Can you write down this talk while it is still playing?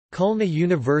Khulna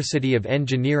University of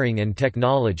Engineering and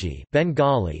Technology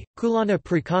Bengali, Khulna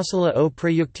Prakasala o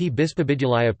Prayukti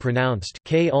Bispabidyalaya pronounced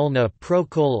K-Ulna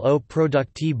Prokol o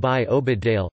Produkti by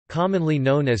Obadale, commonly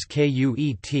known as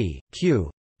KUET,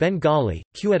 Q. Bengali,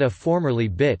 KUET. Formerly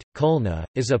BIT, Khulna,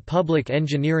 is a public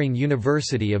engineering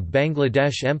university of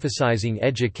Bangladesh emphasizing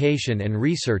education and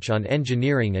research on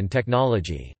engineering and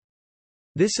technology.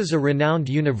 This is a renowned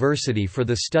university for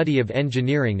the study of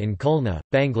engineering in Khulna,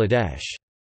 Bangladesh.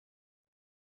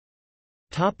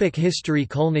 History.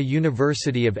 Khulna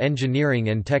University of Engineering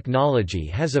and Technology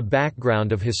has a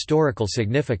background of historical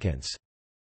significance.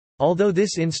 Although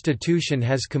this institution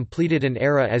has completed an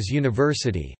era as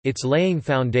university, its laying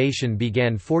foundation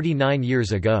began 49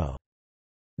 years ago.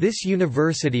 This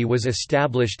university was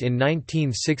established in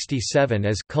 1967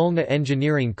 as Khulna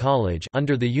Engineering College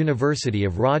under the University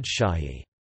of Rajshahi.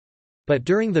 But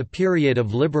during the period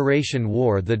of Liberation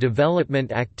War, the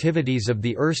development activities of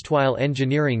the erstwhile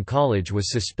Engineering College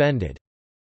was suspended.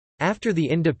 After the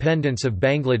independence of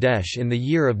Bangladesh in the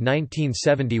year of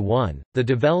 1971, the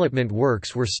development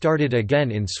works were started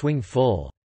again in swing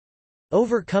full.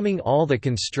 Overcoming all the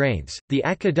constraints, the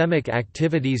academic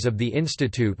activities of the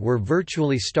institute were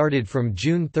virtually started from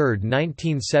June 3,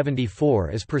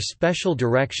 1974 as per special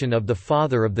direction of the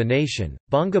Father of the Nation,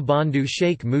 Bangabandhu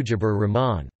Sheikh Mujibur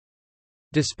Rahman.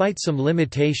 Despite some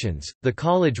limitations, the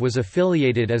college was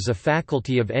affiliated as a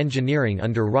faculty of engineering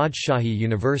under Rajshahi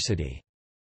University.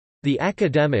 The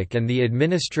academic and the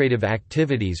administrative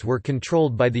activities were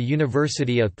controlled by the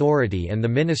University Authority and the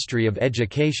Ministry of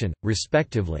Education,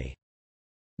 respectively.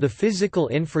 The physical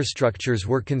infrastructures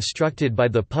were constructed by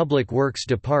the Public Works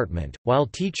Department, while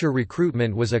teacher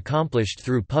recruitment was accomplished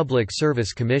through Public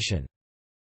Service Commission.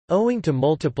 Owing to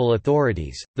multiple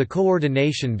authorities, the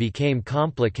coordination became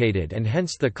complicated and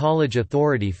hence the college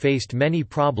authority faced many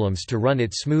problems to run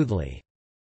it smoothly.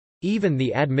 Even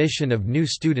the admission of new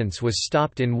students was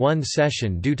stopped in one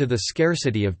session due to the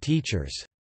scarcity of teachers.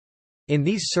 In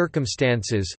these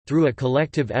circumstances, through a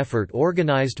collective effort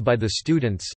organized by the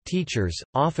students, teachers,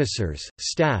 officers,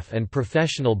 staff and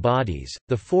professional bodies,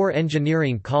 the 4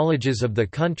 engineering colleges of the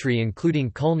country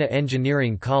including Khulna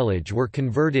Engineering College were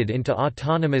converted into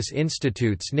autonomous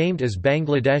institutes named as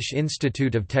Bangladesh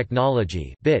Institute of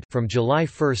Technology from July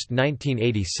 1,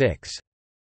 1986.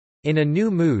 In a new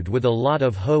mood with a lot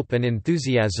of hope and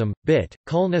enthusiasm,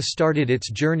 Khulna started its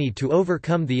journey to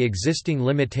overcome the existing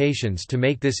limitations to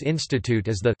make this institute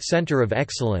as the center of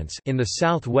excellence in the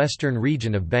southwestern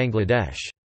region of Bangladesh.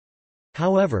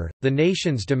 However, the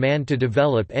nation's demand to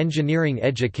develop engineering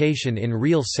education in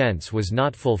real sense was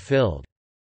not fulfilled.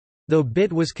 Though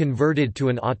BIT was converted to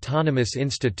an autonomous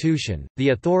institution, the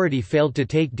authority failed to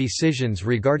take decisions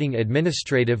regarding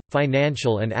administrative,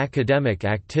 financial and academic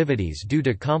activities due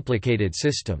to complicated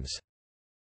systems.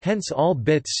 Hence all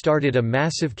BITs started a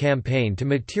massive campaign to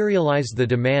materialize the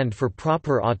demand for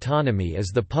proper autonomy as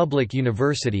the public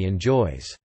university enjoys.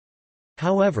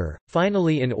 However,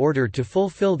 finally, in order to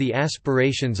fulfill the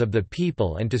aspirations of the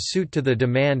people and to suit to the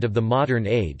demand of the modern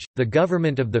age, the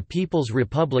government of the People's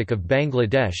Republic of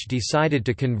Bangladesh decided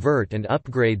to convert and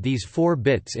upgrade these 4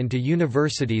 BITs into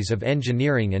universities of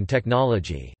engineering and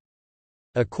technology.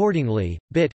 Accordingly,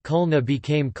 Khulna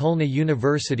became Khulna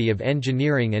University of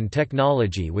Engineering and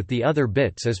Technology with the other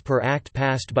BITs as per Act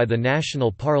passed by the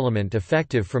National Parliament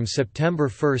effective from September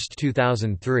 1,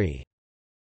 2003.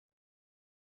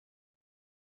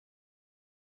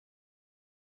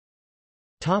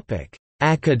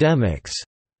 Academics.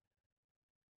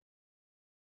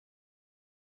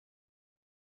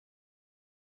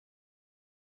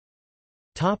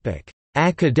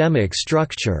 Academic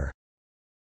structure.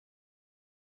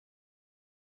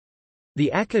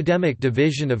 The academic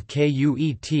division of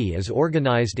KUET is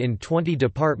organized in 20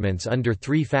 departments under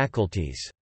 3 faculties.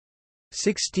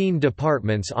 16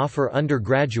 departments offer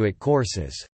undergraduate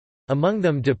courses. Among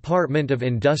them, Department of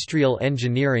Industrial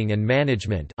Engineering and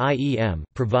Management (IEM)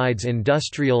 provides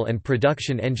industrial and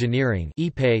production engineering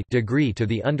degree to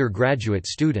the undergraduate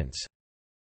students.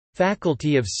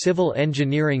 Faculty of Civil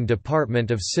Engineering, Department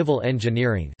of Civil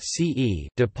Engineering (CE),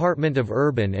 Department of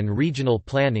Urban and Regional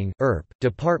Planning (URP),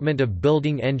 Department of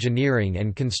Building Engineering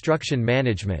and Construction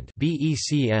Management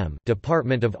 (BECM),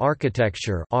 Department of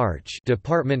Architecture (ARCH),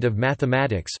 Department of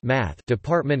Mathematics (Math),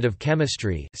 Department of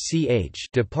Chemistry (CH),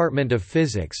 Department of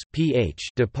Physics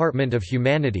 (PH), Department of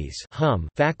Humanities (HUM),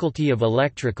 Faculty of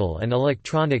Electrical and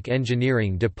Electronic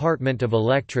Engineering, Department of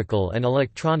Electrical and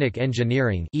Electronic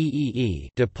Engineering EEE,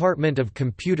 Department Department of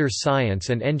Computer Science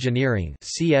and Engineering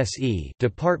 (CSE),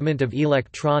 Department of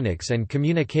Electronics and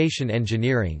Communication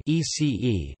Engineering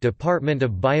 (ECE), Department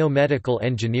of Biomedical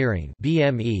Engineering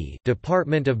 (BME),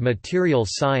 Department of Material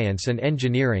Science and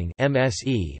Engineering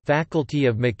 (MSE), Faculty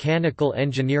of Mechanical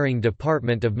Engineering,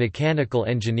 Department of Mechanical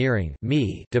Engineering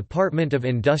 (ME), Department of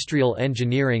Industrial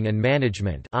Engineering and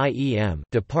Management (IEM),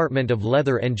 Department of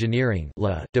Leather Engineering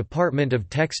 (LE), Department of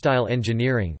Textile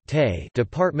Engineering (TE),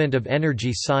 Department of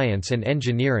Energy Science and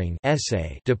Engineering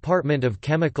 (ESE), Department of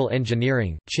Chemical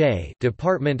Engineering (CHE),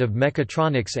 Department of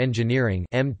Mechatronics Engineering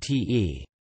 (MTE).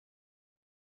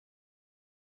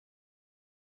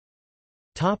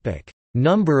 Topic: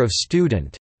 Number of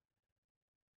student.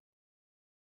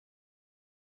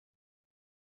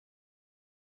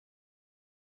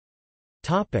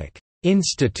 Topic: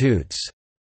 Institutes.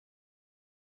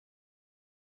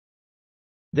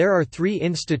 There are 3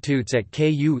 institutes at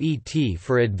KUET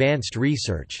for advanced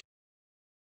research.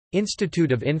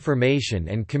 Institute of Information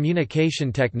and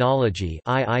Communication Technology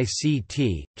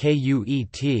 (IICT),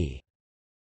 KUET.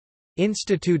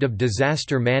 Institute of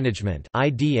Disaster Management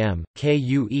 (IDM),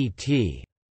 KUET.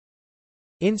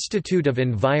 Institute of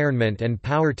Environment and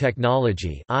Power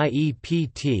Technology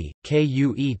 (IEPT),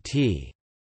 KUET.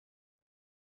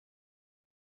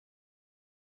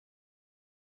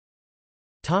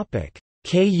 Topic: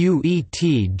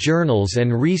 KUET journals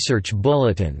and research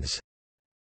bulletins.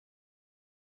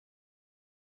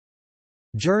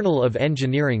 Journal of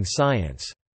Engineering Science.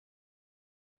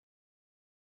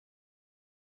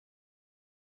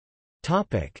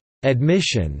 Topic: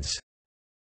 Admissions.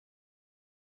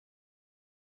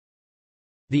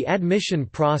 The admission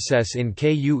process in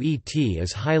KUET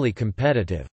is highly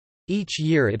competitive. Each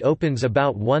year it opens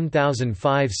about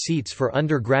 1,005 seats for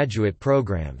undergraduate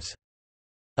programs.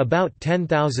 About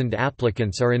 10,000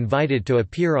 applicants are invited to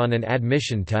appear on an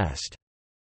admission test.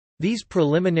 These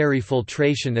preliminary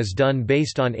filtration is done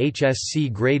based on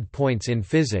HSC grade points in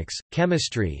physics,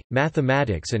 chemistry,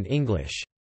 mathematics and English.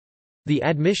 The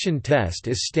admission test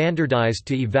is standardized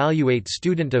to evaluate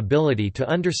student ability to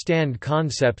understand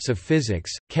concepts of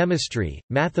physics, chemistry,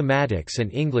 mathematics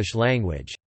and English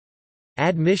language.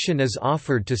 Admission is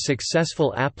offered to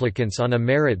successful applicants on a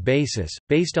merit basis,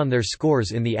 based on their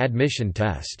scores in the admission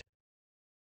test.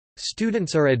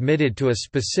 Students are admitted to a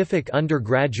specific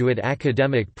undergraduate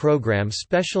academic program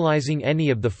specializing any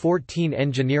of the 14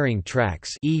 engineering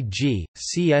tracks, e.g.,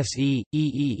 CSE,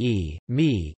 EEE,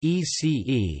 ME,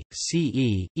 ECE,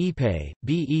 CE, EPE,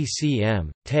 BECM,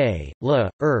 TE, LE,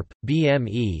 ERP,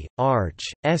 BME, ARCH,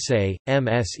 ESE,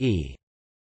 MSE.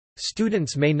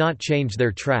 Students may not change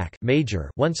their track major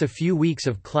once a few weeks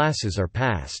of classes are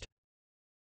passed.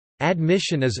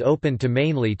 Admission is open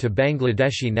mainly to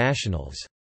Bangladeshi nationals.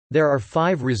 There are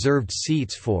 5 reserved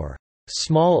seats for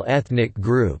small ethnic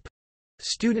group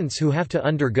students who have to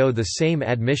undergo the same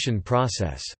admission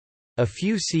process. A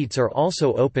few seats are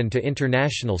also open to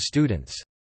international students.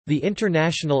 The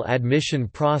international admission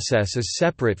process is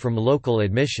separate from local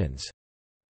admissions.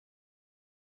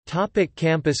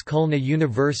 Campus Khulna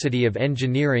University of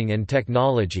Engineering and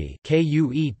Technology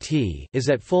 (KUET) is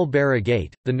at Fulbara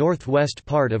Gate, the northwest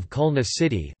part of Khulna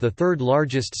city, the third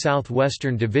largest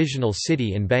southwestern divisional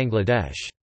city in Bangladesh.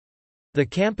 The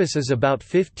campus is about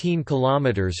 15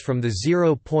 kilometers from the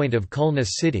zero point of Khulna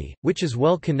city, which is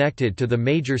well connected to the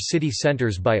major city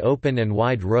centers by open and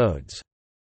wide roads.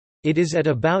 It is at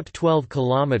about 12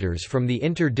 km from the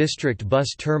inter-district bus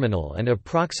terminal and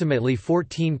approximately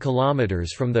 14 km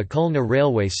from the Khulna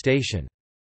railway station.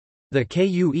 The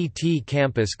KUET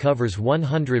campus covers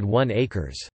 101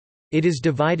 acres. It is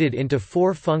divided into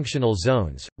 4 functional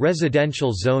zones: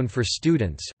 residential zone for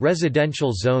students,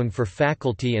 residential zone for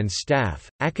faculty and staff,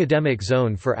 academic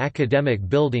zone for academic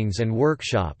buildings and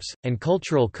workshops, and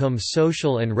cultural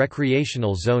social and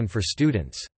recreational zone for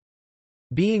students.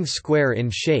 Being square in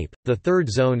shape, the third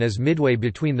zone is midway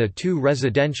between the 2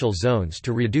 residential zones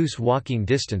to reduce walking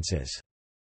distances.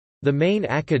 The main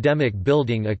academic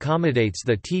building accommodates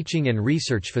the teaching and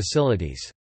research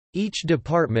facilities. Each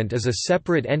department is a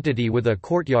separate entity with a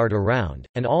courtyard around,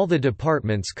 and all the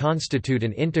departments constitute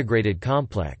an integrated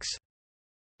complex.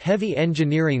 Heavy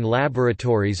engineering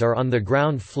laboratories are on the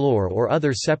ground floor or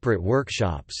other separate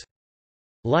workshops.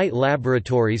 Light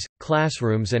laboratories,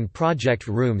 classrooms and project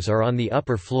rooms are on the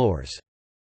upper floors.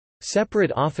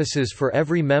 Separate offices for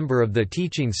every member of the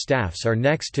teaching staffs are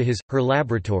next to her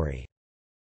laboratory.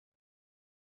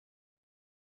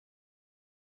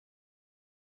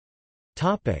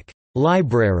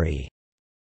 Library.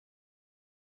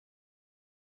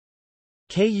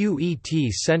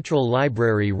 KUET Central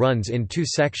Library runs in 2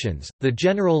 sections, the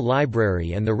General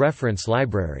Library and the Reference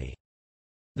Library.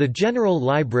 The General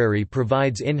Library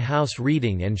provides in-house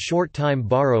reading and short-time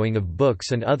borrowing of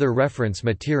books and other reference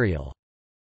material.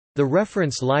 The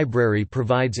Reference Library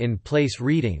provides in-place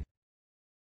reading.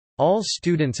 All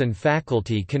students and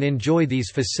faculty can enjoy these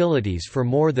facilities for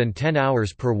more than 10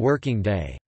 hours per working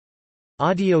day.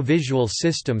 Audiovisual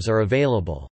systems are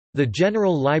available. The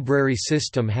General Library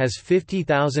System has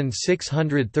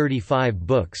 50,635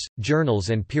 books, journals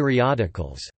and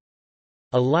periodicals.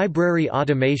 A library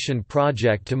automation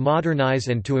project to modernize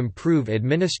and to improve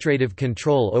administrative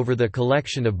control over the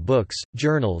collection of books,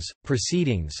 journals,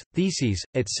 proceedings, theses,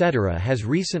 etc. has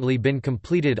recently been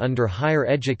completed under Higher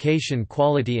Education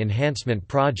Quality Enhancement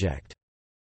Project.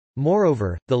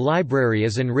 Moreover, the library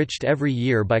is enriched every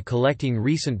year by collecting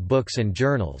recent books and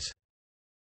journals.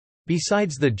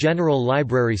 Besides the general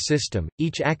library system,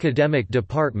 each academic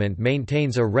department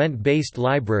maintains a rent-based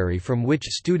library from which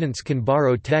students can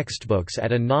borrow textbooks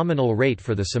at a nominal rate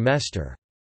for the semester.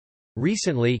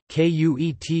 Recently,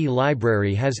 KUET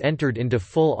Library has entered into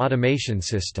full automation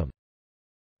system.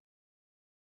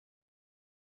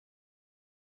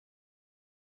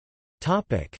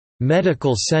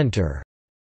 Medical center.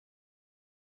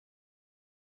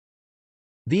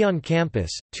 The on-campus,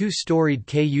 two-storied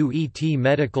KUET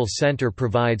Medical Center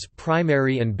provides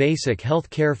primary and basic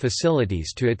health care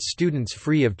facilities to its students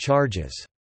free of charges.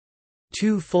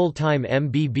 2 full-time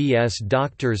MBBS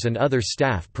doctors and other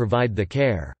staff provide the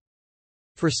care.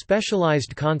 For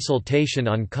specialized consultation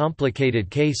on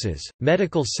complicated cases,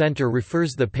 Medical Center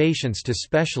refers the patients to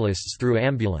specialists through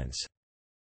ambulance.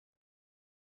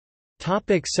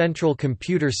 Central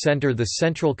Computer Center. The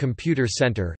Central Computer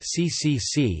Center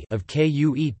 (CCC) of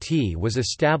KUET was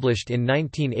established in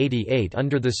 1988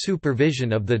 under the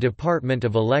supervision of the Department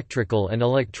of Electrical and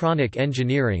Electronic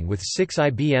Engineering with 6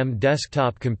 IBM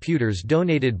desktop computers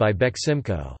donated by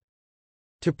Beximco.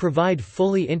 To provide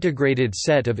fully integrated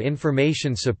set of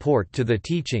information support to the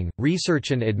teaching, research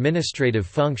and administrative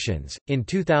functions, in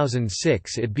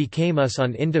 2006 it became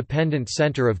an independent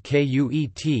center of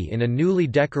KUET in a newly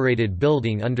decorated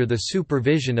building under the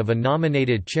supervision of a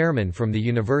nominated chairman from the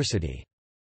university.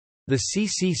 The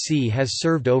CCC has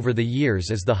served over the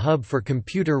years as the hub for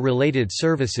computer-related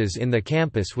services in the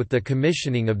campus with the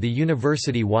commissioning of the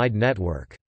university-wide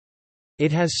network.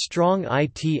 It has strong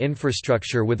IT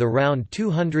infrastructure with around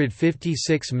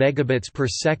 256 megabits per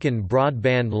second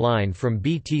broadband line from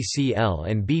BTCL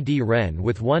and BD-REN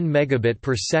with 1 megabit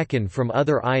per second from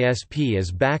other ISP as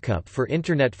backup for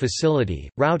Internet facility,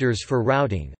 routers for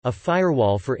routing, a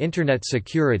firewall for Internet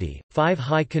security, 5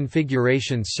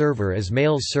 high-configuration server as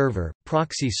mails server,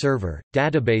 proxy server,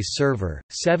 database server,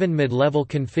 7 mid-level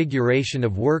configuration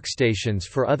of workstations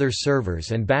for other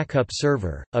servers and backup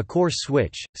server, a core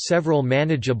switch, several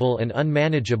manageable and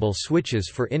unmanageable switches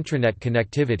for intranet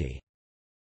connectivity.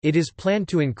 It is planned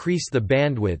to increase the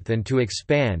bandwidth and to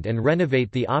expand and renovate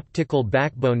the optical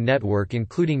backbone network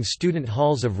including student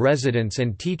halls of residence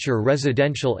and teacher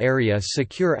residential area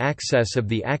secure access of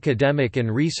the academic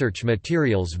and research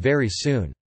materials very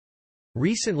soon.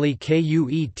 Recently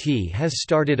KUET has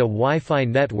started a Wi-Fi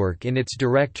network in its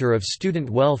Director of Student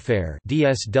Welfare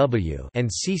 (DSW) and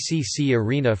CCC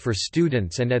Arena for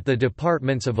students and at the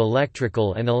Departments of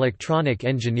Electrical and Electronic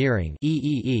Engineering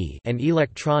EEE and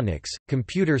Electronics,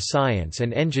 Computer Science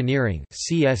and Engineering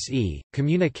 (CSE),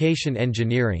 Communication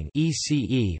Engineering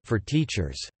 (ECE) for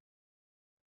teachers.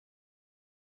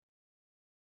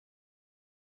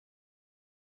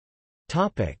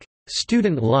 Topic: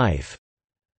 Student life.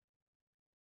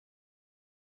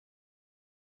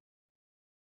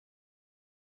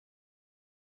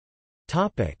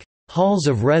 Halls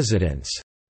of residence.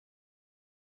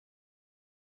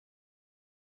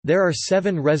 There are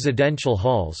 7 residential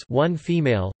halls, 1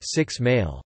 female, 6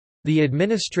 male. The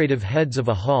administrative heads of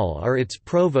a hall are its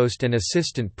provost and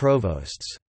assistant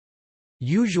provosts.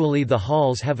 Usually the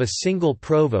halls have a single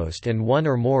provost and 1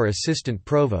 or more assistant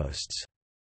provosts.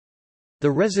 The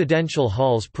residential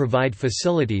halls provide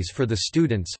facilities for the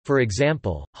students, for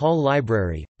example, hall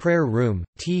library, prayer room,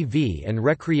 TV and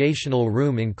recreational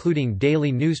room including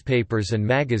daily newspapers and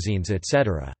magazines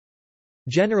etc.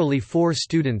 Generally 4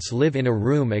 students live in a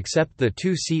room except the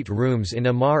 2-seat rooms in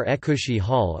Amar-e-Kushi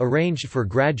Hall arranged for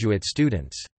graduate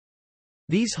students.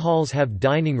 These halls have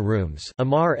dining rooms.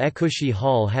 Amar-e-Kushi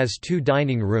Hall has 2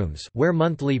 dining rooms where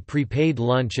monthly prepaid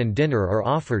lunch and dinner are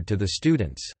offered to the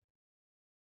students.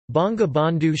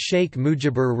 Bangabandhu Sheikh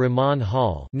Mujibur Rahman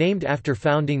Hall, named after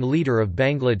founding leader of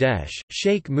Bangladesh,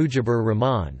 Sheikh Mujibur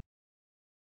Rahman.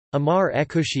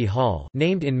 Amar-e-Kushi Hall,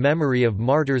 named in memory of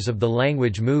martyrs of the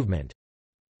language movement.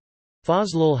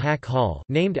 Fazlul Haq Hall,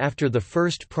 named after the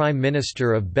first Prime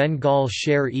Minister of Bengal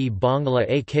Sher-e Bangla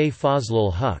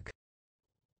Fazlul Huq.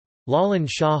 Lalan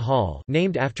Shah Hall,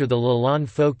 named after the Lalan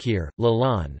Fakir,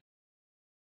 Lalan.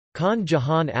 Khan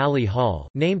Jahan Ali Hall,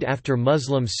 named after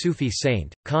Muslim Sufi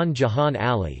saint Khan Jahan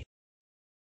Ali.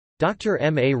 Dr.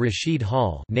 M. A. Rashid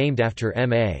Hall, named after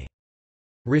M. A.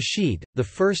 Rashid, the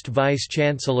first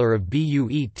Vice-Chancellor of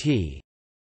BUET.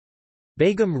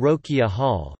 Begum Rokeya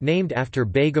Hall, named after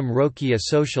Begum Rokeya,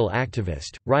 social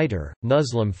activist, writer,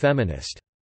 Muslim feminist.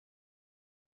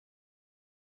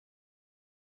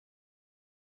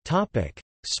 Topic: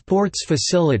 Sports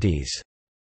facilities.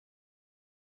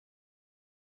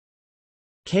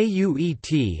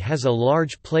 KUET has a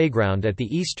large playground at the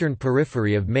eastern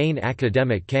periphery of main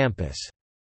academic campus.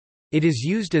 It is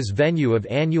used as venue of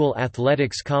annual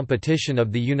athletics competition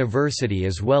of the university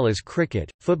as well as cricket,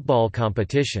 football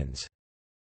competitions.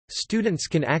 Students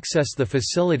can access the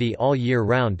facility all year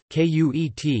round.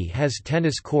 KUET has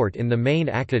tennis court in the main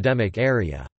academic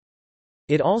area.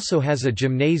 It also has a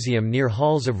gymnasium near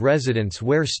halls of residence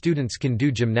where students can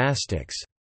do gymnastics.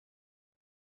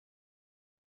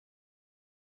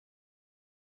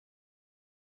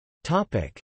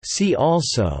 See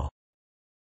also: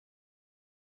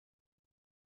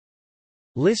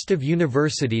 List of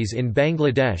universities in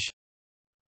Bangladesh,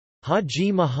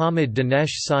 Haji Muhammad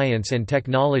Danesh Science and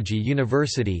Technology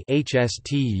University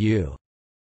 (HSTU).